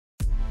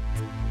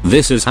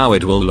This is how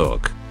it will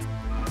look.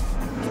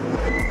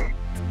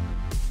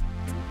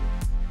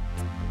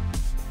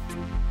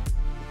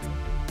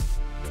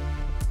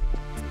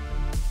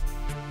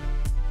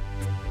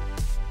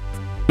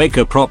 Make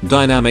a prop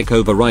dynamic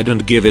override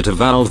and give it a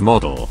valve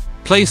model.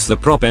 Place the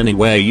prop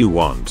anywhere you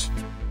want.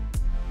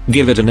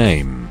 Give it a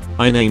name.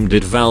 I named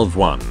it Valve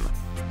 1.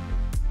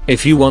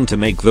 If you want to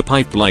make the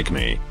pipe like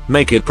me,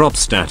 make it prop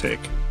static.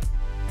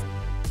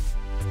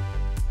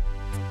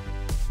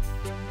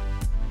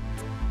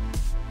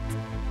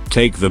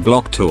 Take the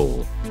block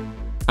tool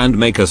and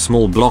make a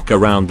small block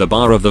around the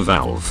bar of the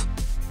valve.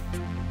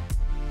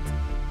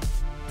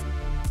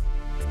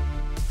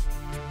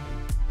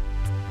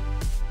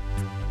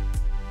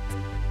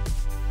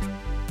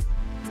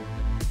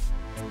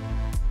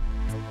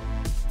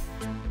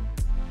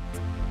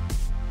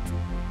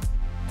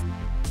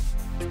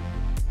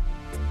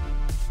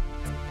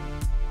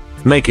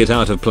 Make it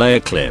out of player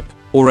clip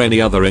or any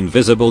other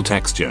invisible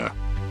texture.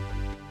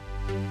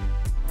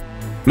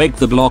 Make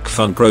the block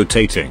front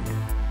rotating.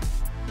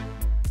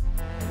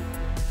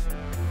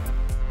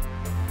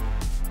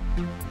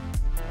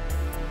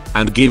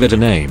 And give it a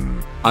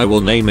name. I will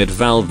name it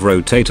Valve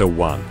Rotator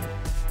 1.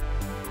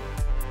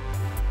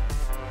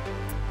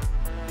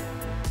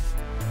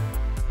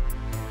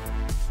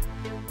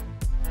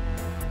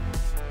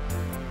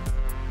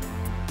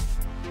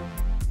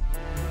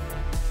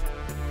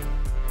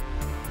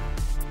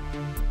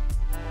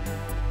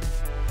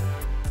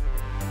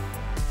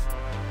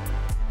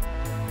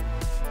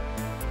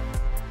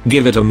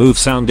 Give it a move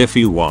sound if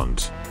you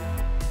want.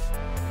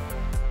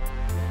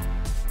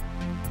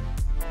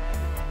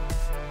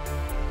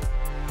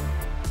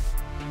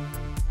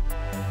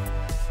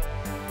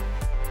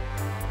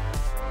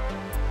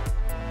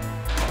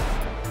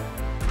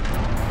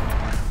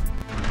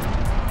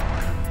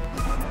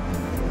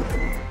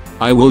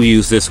 I will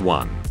use this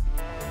one.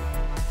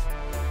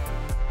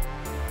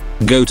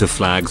 Go to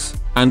flags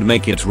and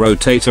make it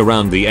rotate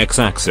around the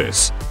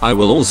x-axis. I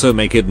will also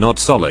make it not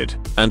solid,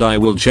 and I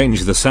will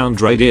change the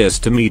sound radius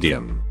to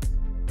medium.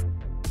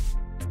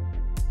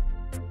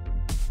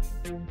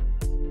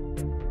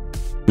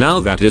 Now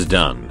that is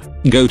done,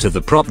 go to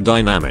the prop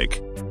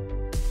dynamic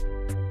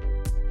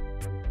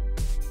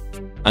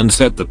and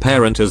set the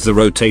parent as the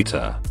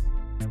rotator.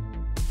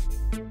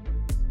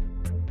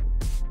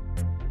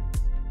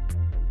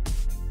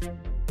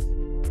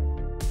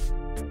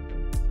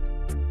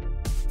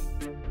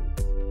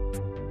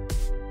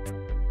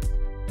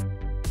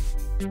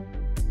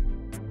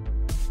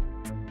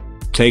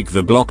 Take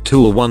the block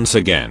tool once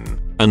again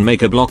and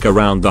make a block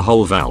around the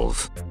whole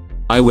valve.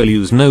 I will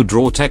use no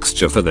draw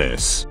texture for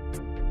this.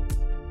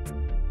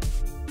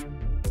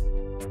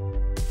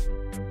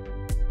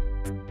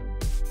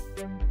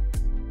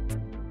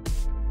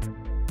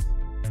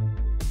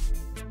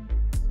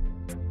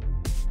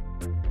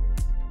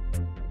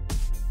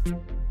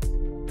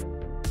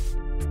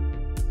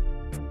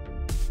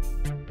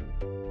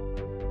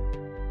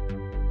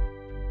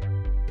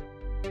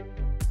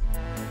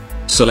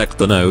 Select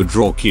the no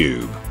draw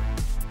cube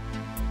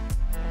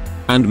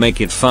and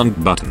make it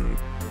front button.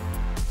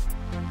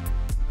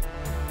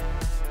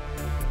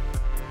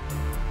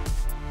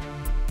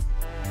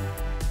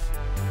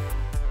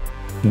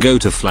 Go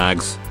to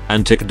flags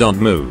and tick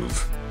don't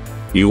move.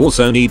 You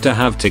also need to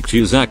have tick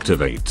choose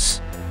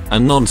activates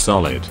and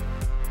non-solid.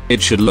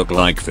 It should look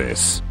like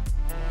this.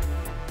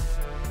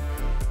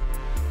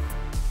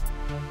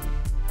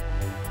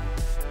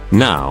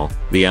 Now,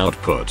 the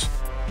output.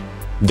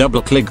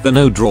 Double click the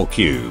no draw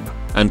cube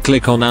and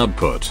click on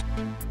output.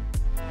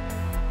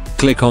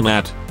 Click on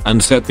add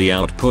and set the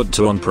output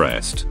to on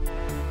pressed.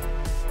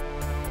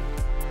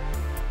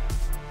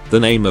 The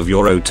name of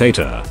your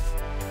rotator.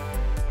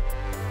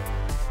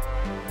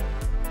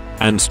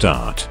 And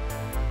start.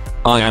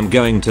 I am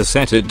going to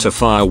set it to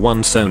fire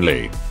once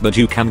only, but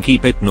you can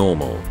keep it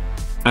normal.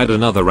 Add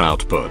another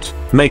output,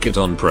 make it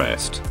on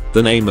pressed,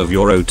 the name of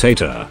your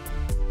rotator.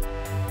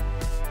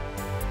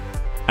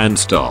 And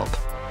stop.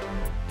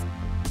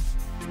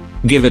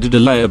 Give it a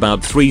delay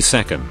about 3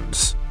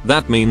 seconds.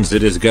 That means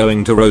it is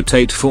going to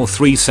rotate for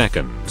 3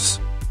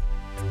 seconds.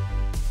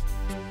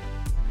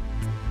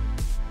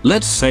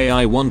 Let's say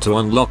I want to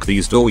unlock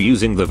these doors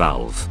using the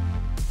valve.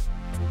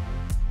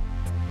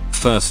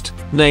 First,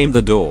 name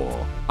the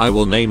door. I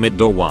will name it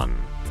door 1.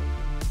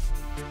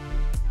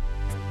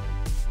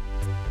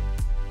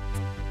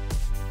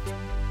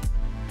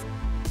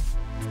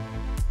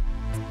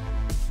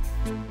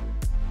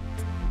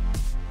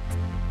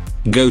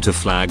 Go to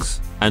flags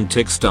and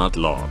tick start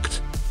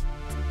locked.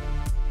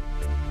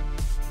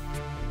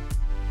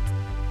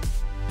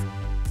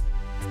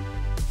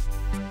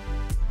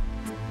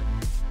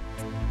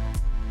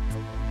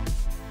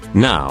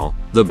 Now,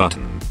 the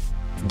button.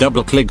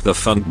 Double click the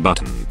front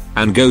button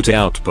and go to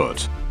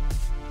output.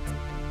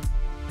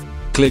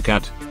 Click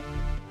add.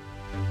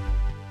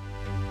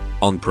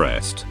 On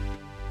pressed.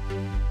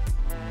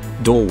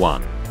 Door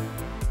 1.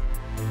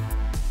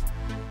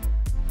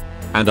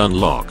 And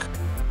unlock.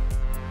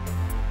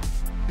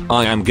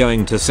 I am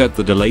going to set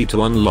the delay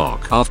to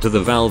unlock after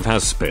the valve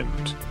has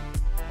spinned.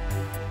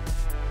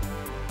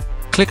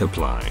 click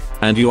apply,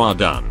 and you are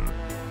done.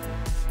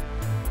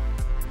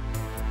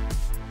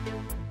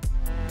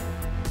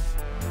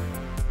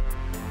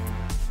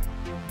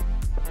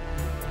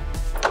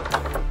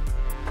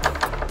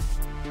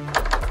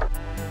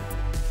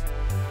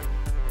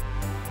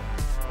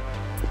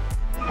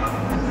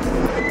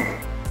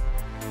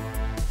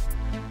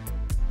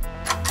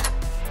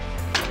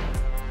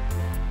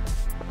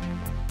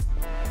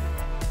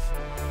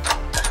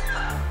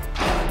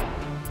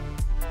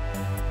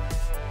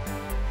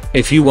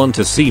 If you want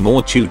to see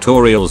more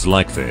tutorials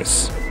like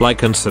this,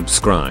 like and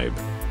subscribe.